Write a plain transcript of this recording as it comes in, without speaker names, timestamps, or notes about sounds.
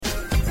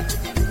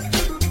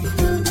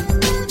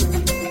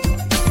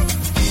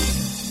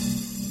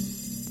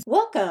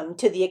Welcome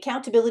to the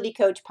Accountability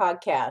Coach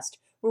podcast,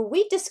 where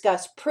we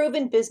discuss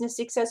proven business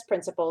success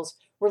principles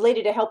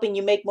related to helping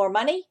you make more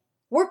money,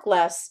 work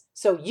less,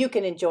 so you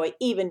can enjoy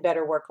even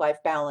better work-life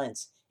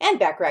balance. And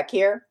Backrack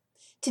here.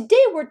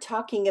 Today we're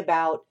talking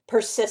about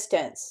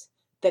persistence,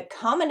 the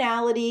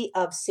commonality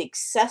of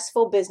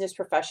successful business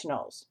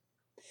professionals.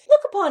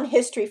 Look upon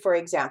history, for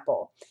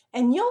example,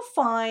 and you'll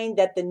find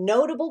that the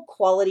notable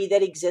quality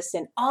that exists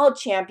in all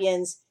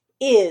champions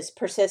is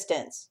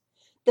persistence.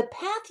 The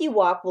path you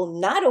walk will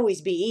not always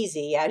be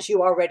easy, as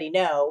you already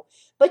know,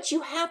 but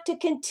you have to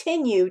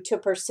continue to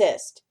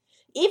persist.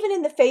 Even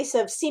in the face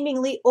of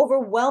seemingly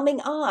overwhelming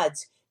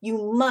odds,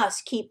 you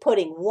must keep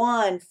putting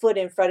one foot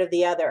in front of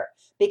the other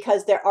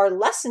because there are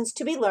lessons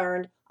to be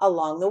learned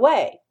along the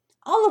way,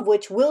 all of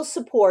which will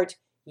support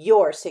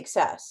your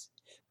success.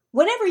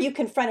 Whenever you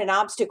confront an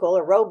obstacle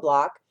or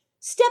roadblock,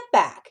 step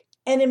back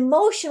and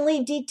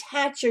emotionally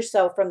detach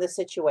yourself from the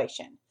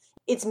situation.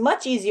 It's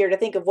much easier to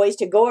think of ways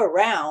to go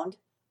around,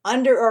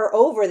 under or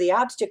over the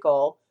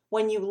obstacle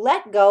when you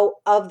let go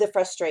of the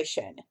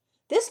frustration.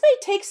 This may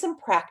take some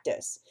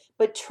practice,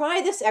 but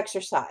try this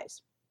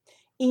exercise.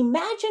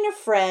 Imagine a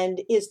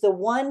friend is the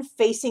one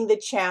facing the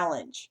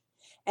challenge,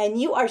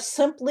 and you are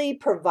simply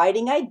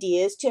providing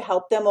ideas to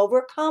help them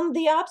overcome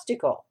the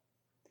obstacle.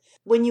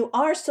 When you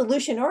are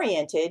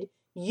solution-oriented,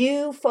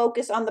 you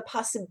focus on the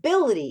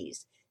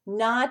possibilities,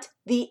 not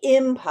the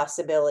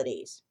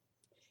impossibilities.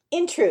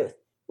 In truth,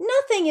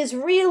 nothing is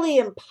really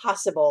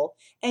impossible,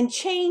 and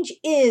change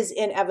is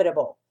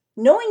inevitable.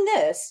 Knowing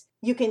this,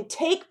 you can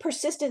take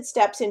persistent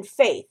steps in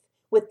faith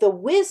with the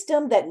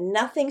wisdom that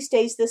nothing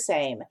stays the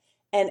same,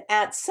 and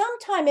at some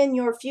time in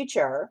your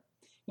future,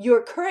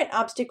 your current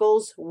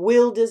obstacles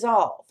will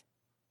dissolve.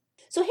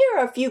 So here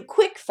are a few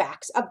quick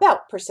facts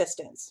about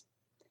persistence.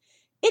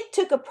 It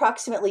took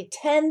approximately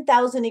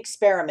 10,000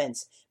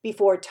 experiments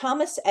before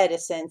Thomas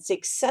Edison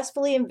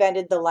successfully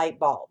invented the light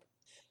bulb.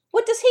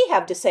 What does he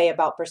have to say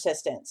about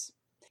persistence?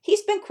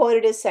 He's been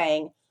quoted as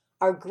saying,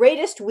 "Our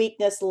greatest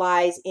weakness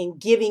lies in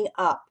giving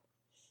up.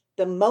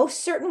 The most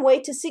certain way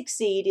to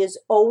succeed is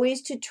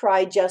always to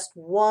try just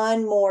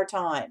one more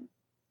time."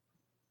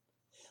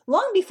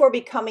 Long before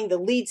becoming the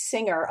lead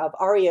singer of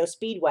REO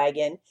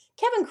Speedwagon,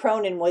 Kevin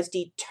Cronin was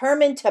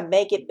determined to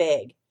make it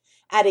big.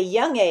 At a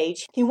young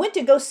age, he went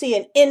to go see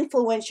an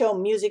influential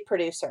music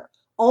producer,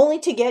 only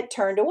to get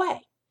turned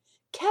away.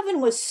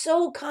 Kevin was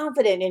so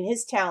confident in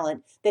his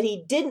talent that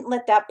he didn't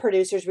let that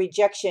producer's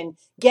rejection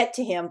get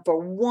to him for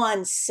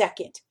 1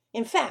 second.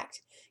 In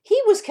fact,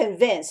 he was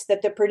convinced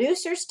that the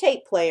producer's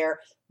tape player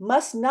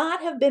must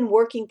not have been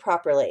working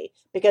properly,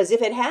 because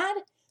if it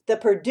had, the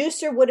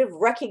producer would have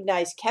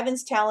recognized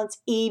Kevin's talents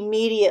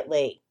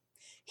immediately.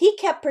 He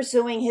kept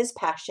pursuing his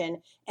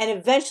passion and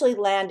eventually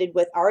landed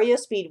with REO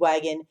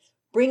Speedwagon,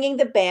 bringing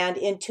the band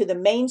into the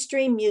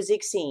mainstream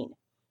music scene.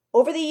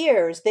 Over the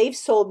years, they've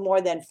sold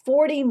more than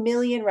 40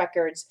 million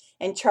records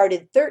and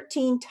charted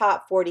 13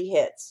 top 40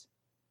 hits.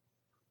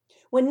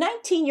 When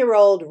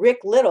 19-year-old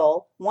Rick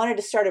Little wanted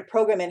to start a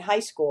program in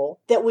high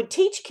school that would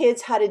teach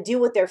kids how to deal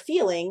with their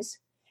feelings,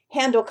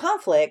 handle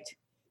conflict,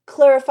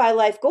 clarify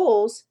life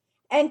goals,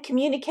 and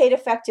communicate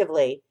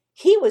effectively,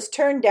 he was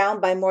turned down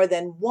by more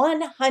than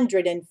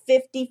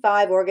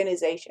 155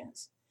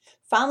 organizations.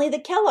 Finally, the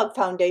Kellogg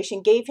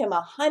Foundation gave him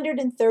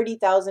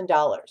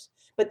 $130,000,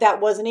 but that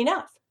wasn't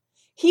enough.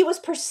 He was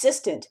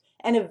persistent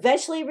and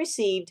eventually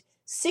received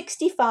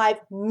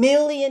 $65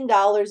 million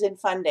in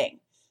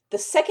funding, the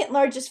second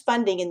largest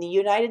funding in the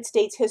United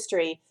States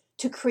history,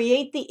 to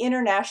create the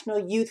International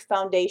Youth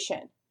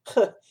Foundation.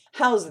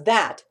 How's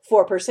that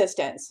for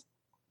persistence?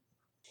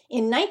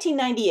 In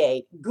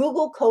 1998,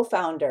 Google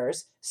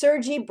co-founders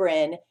Sergey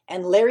Brin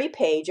and Larry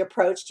Page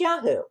approached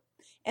Yahoo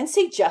and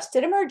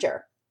suggested a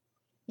merger.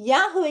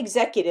 Yahoo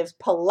executives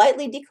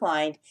politely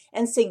declined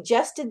and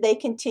suggested they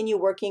continue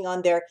working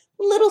on their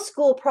little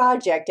school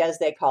project, as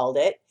they called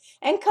it,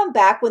 and come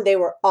back when they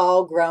were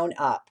all grown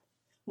up.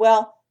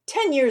 Well,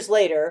 10 years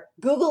later,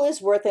 Google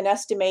is worth an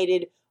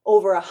estimated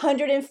over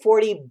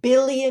 $140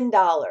 billion.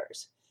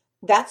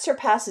 That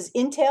surpasses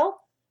Intel,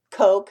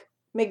 Coke,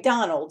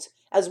 McDonald's,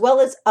 as well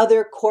as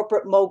other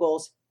corporate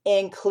moguls,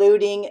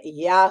 including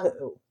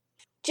Yahoo.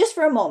 Just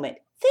for a moment,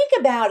 think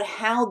about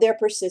how their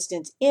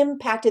persistence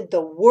impacted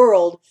the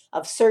world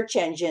of search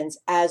engines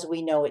as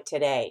we know it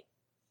today.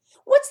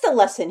 What's the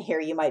lesson here,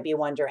 you might be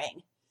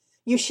wondering?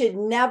 You should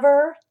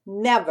never,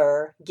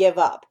 never give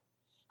up.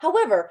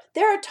 However,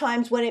 there are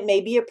times when it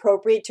may be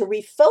appropriate to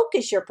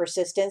refocus your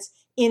persistence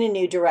in a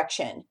new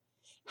direction.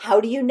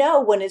 How do you know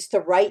when it's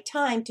the right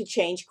time to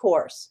change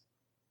course?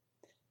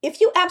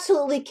 If you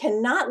absolutely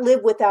cannot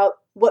live without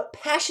what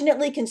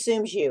passionately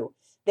consumes you,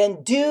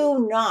 then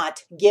do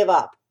not give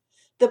up.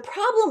 The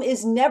problem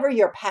is never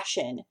your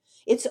passion.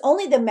 It's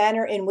only the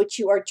manner in which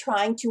you are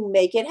trying to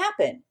make it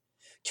happen.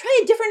 Try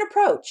a different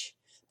approach.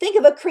 Think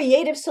of a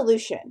creative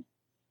solution.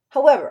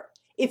 However,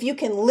 if you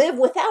can live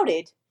without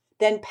it,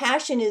 then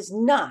passion is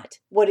not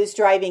what is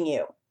driving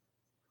you.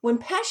 When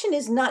passion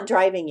is not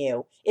driving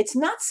you, it's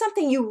not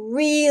something you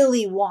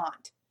really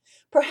want.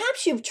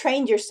 Perhaps you've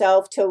trained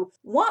yourself to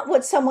want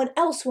what someone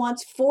else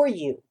wants for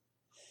you.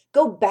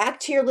 Go back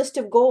to your list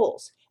of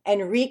goals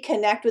and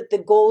reconnect with the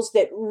goals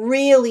that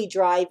really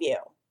drive you.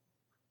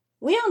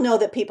 We all know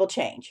that people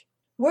change.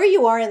 Where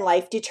you are in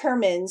life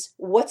determines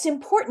what's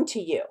important to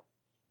you.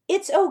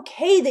 It's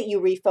okay that you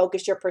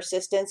refocus your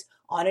persistence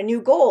on a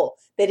new goal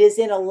that is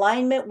in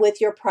alignment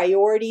with your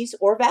priorities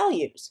or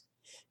values.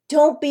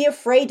 Don't be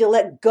afraid to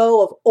let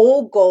go of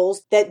old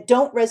goals that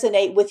don't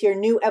resonate with your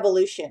new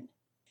evolution.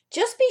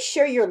 Just be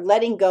sure you're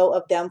letting go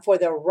of them for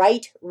the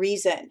right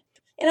reason.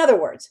 In other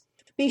words,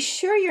 be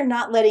sure you're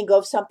not letting go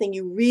of something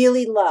you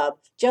really love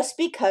just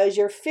because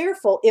you're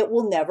fearful it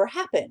will never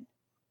happen.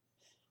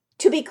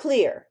 To be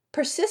clear,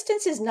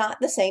 persistence is not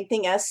the same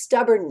thing as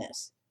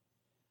stubbornness.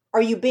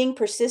 Are you being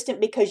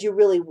persistent because you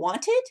really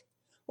want it?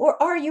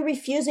 Or are you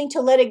refusing to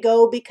let it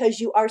go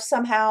because you are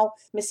somehow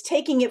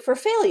mistaking it for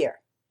failure?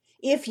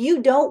 If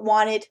you don't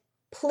want it,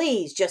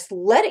 please just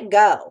let it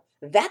go.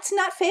 That's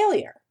not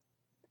failure.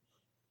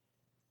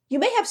 You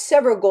may have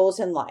several goals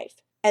in life,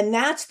 and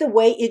that's the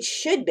way it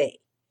should be.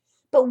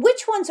 But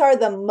which ones are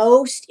the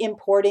most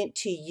important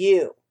to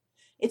you?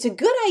 It's a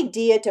good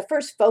idea to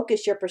first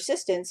focus your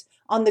persistence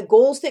on the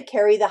goals that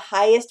carry the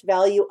highest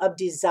value of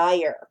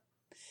desire.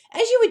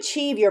 As you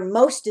achieve your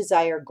most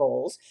desired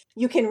goals,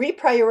 you can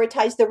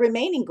reprioritize the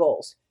remaining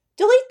goals,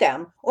 delete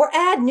them, or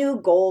add new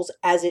goals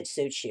as it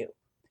suits you.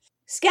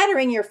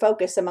 Scattering your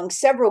focus among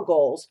several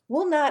goals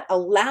will not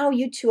allow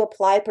you to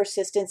apply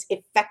persistence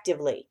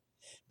effectively.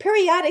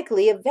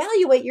 Periodically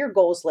evaluate your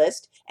goals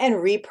list and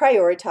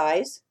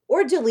reprioritize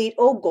or delete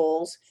old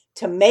goals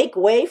to make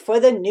way for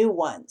the new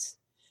ones.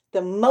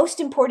 The most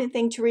important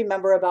thing to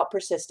remember about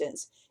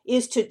persistence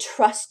is to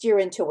trust your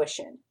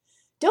intuition.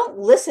 Don't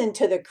listen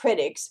to the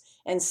critics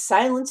and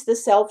silence the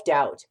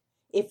self-doubt.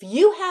 If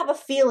you have a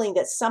feeling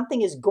that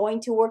something is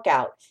going to work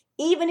out,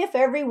 even if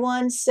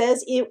everyone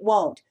says it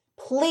won't,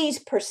 please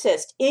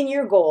persist in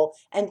your goal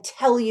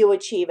until you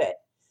achieve it.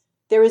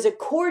 There is a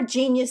core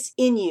genius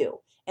in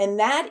you, and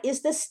that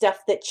is the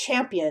stuff that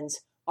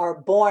champions are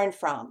born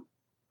from.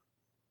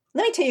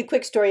 Let me tell you a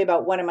quick story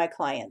about one of my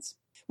clients.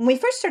 When we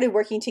first started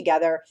working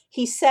together,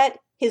 he set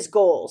his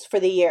goals for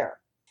the year.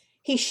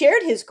 He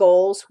shared his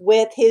goals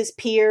with his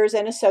peers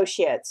and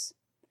associates.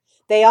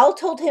 They all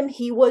told him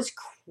he was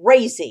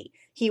crazy.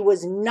 He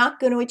was not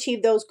going to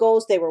achieve those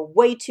goals. They were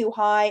way too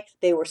high.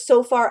 They were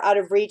so far out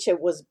of reach.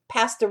 It was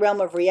past the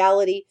realm of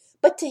reality.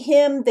 But to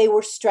him, they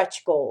were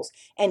stretch goals,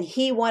 and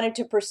he wanted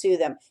to pursue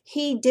them.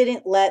 He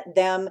didn't let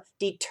them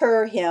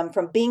deter him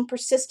from being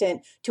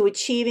persistent to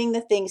achieving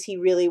the things he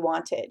really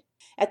wanted.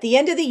 At the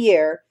end of the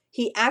year,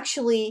 he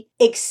actually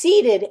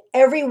exceeded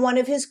every one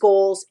of his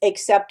goals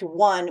except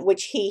one,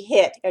 which he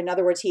hit. In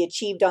other words, he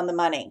achieved on the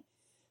money.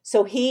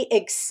 So he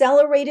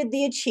accelerated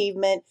the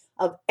achievement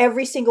of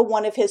every single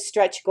one of his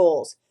stretch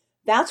goals.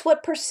 That's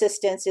what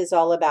persistence is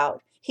all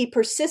about. He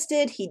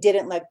persisted. He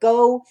didn't let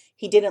go.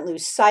 He didn't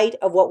lose sight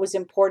of what was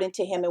important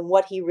to him and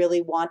what he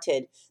really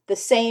wanted. The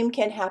same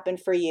can happen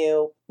for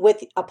you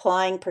with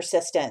applying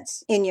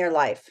persistence in your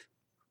life.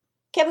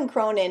 Kevin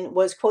Cronin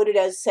was quoted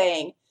as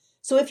saying,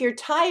 "So if you're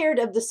tired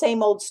of the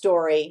same old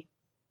story,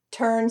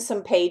 turn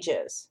some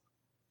pages."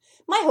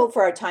 My hope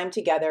for our time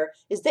together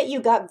is that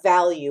you got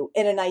value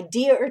in an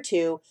idea or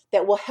two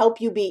that will help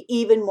you be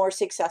even more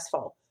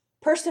successful,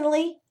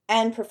 personally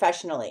and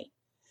professionally.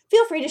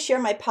 Feel free to share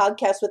my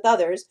podcast with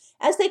others,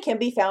 as they can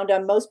be found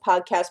on most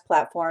podcast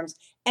platforms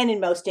and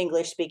in most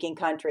English-speaking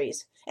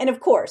countries. And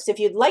of course, if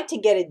you'd like to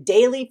get a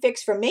daily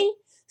fix from me,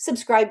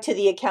 subscribe to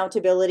the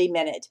Accountability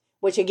Minute,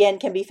 which again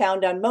can be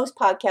found on most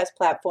podcast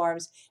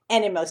platforms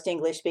and in most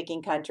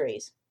English-speaking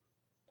countries.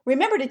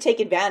 Remember to take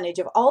advantage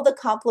of all the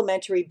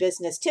complimentary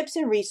business tips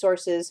and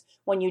resources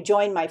when you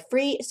join my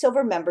free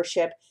silver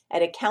membership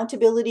at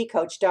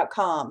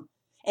accountabilitycoach.com,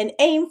 and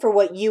aim for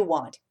what you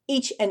want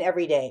each and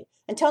every day.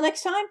 Until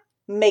next time,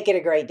 make it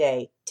a great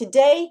day,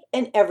 today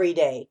and every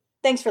day.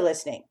 Thanks for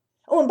listening.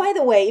 Oh, and by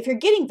the way, if you're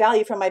getting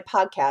value from my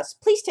podcast,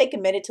 please take a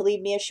minute to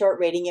leave me a short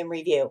rating and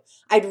review.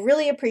 I'd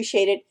really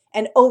appreciate it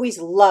and always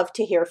love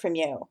to hear from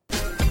you.